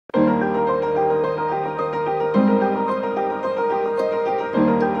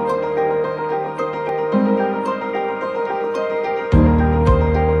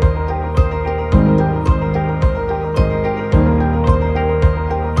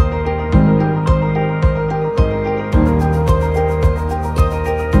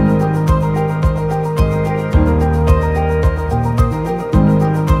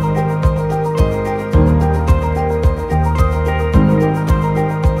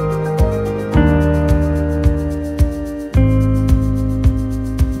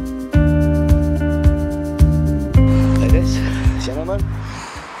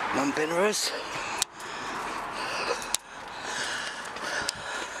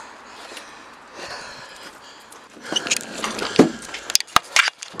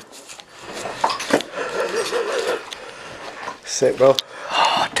sick, bro.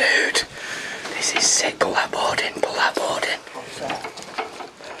 Oh, dude. This is sick. Pull that board in. Pull that board in.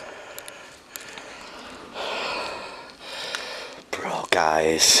 Bro,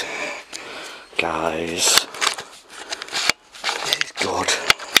 guys. Guys. This is good.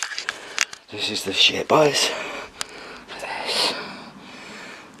 This is the shit, boys. Look at this.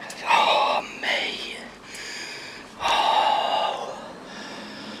 Oh, mate.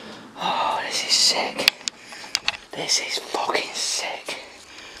 Oh, this is sick. This is fucking sick.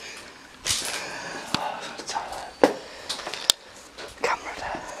 Oh, toilet. Camera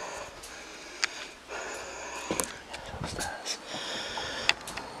there. Yes, upstairs.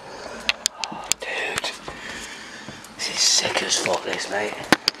 Oh, dude. This is sick as fuck, this, mate.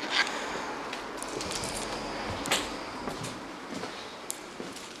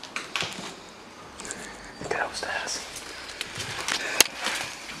 Get upstairs.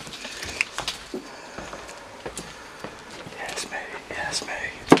 Yes, mate. Yes,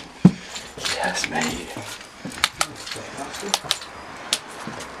 mate. Yes, mate.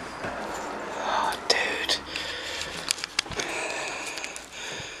 Oh, dude.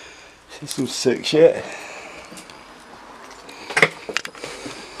 This is some sick shit.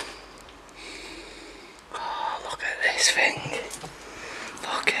 Oh, look at this thing.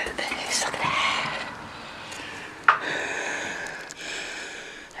 Look at this. Look at that.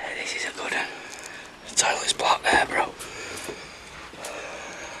 Hey, this is a good one. The toilet's blocked there, bro.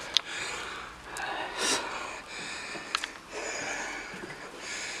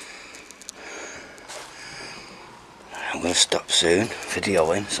 I'm going to stop soon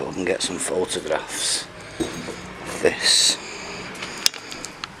videoing so I can get some photographs of this.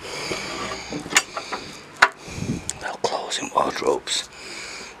 Well, closing wardrobes.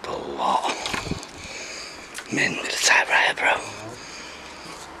 The lot. Mint with a typewriter, bro.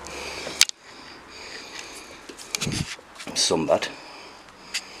 Sunbed.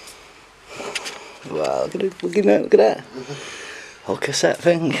 Wow, look at it, look at that. Whole cassette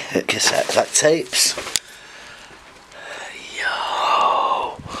thing. Cassette, like tapes.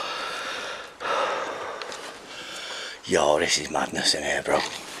 Yo, this is madness in here, bro.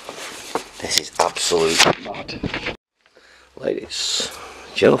 This is absolute mad. Ladies,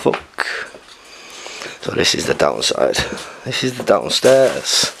 gentlefolk. So this is the downside. This is the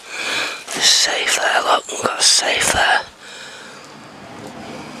downstairs. There's a safe there, look, we've got a safe there.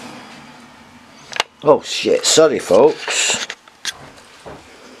 Oh shit, sorry folks.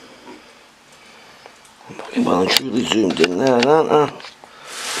 I'm fucking well and truly zoomed in there, aren't I?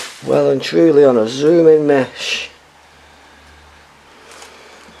 Well and truly on a zoom-in mesh.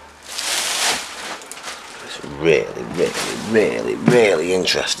 It's really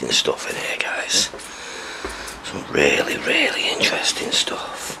interesting stuff in here, guys. Some really interesting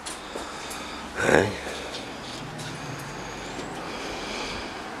stuff. Hey?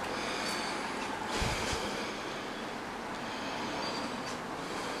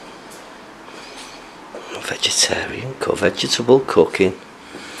 Vegetarian, vegetable cooking.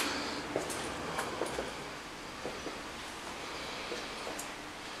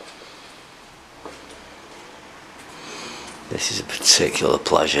 This is a particular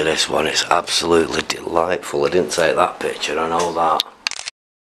pleasure, this one. It's absolutely delightful. I didn't take that picture, I know that.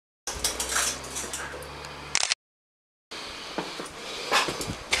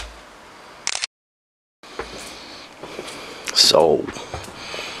 So,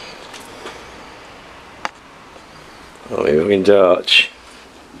 oh, we've got me torch.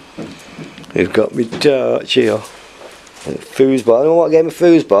 We've got me torch here. Foosball. Anyone want to get me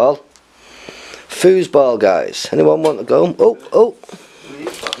foosball? Foosball, guys. Anyone want to go? Oh.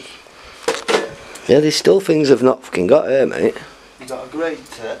 Yeah, there's still things I've not fucking got here, mate. You got a great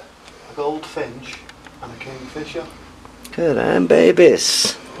tit, a goldfinch, and a kingfisher. Good on,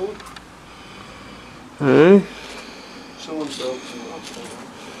 babies. Hmm? Someone's sold some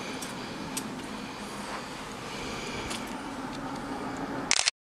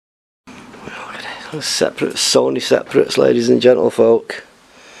Separate, Sony separates, ladies and gentlefolk.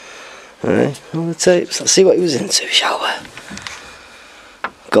 Alright, on the tapes. Let's see what he was into, shall we?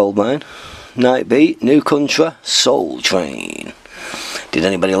 Goldmine, Night Beat, New Country, Soul Train. Did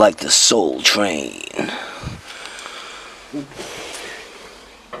anybody like the Soul Train?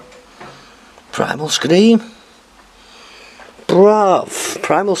 Primal Scream? Bruv,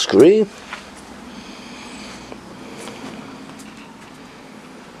 Primal Scream.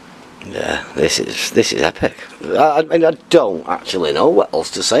 Yeah, this is epic. I mean, I don't actually know what else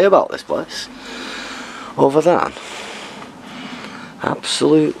to say about this place, other than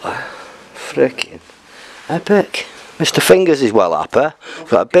absolutely freaking epic. Mr. Fingers is well happy.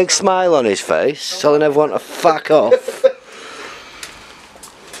 Got a big smile on his face, telling everyone to fuck off.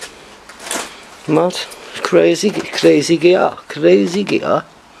 Mad. Crazy gear. Crazy gear.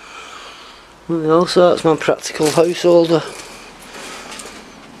 And also that's my practical householder.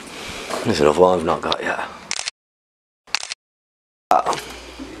 There's another one I've not got yet.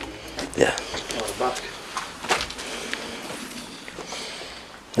 Yeah. Oh, the back.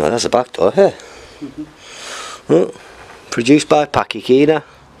 No, that's the back door here. Oh, produced by Pakikina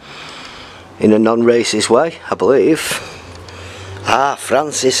in a non-racist way, I believe. Ah,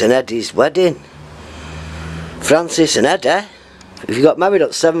 Francis and Eddie's wedding. Francis and Eddie, if you got married on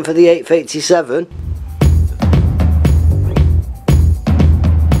 7th of the 8th 87.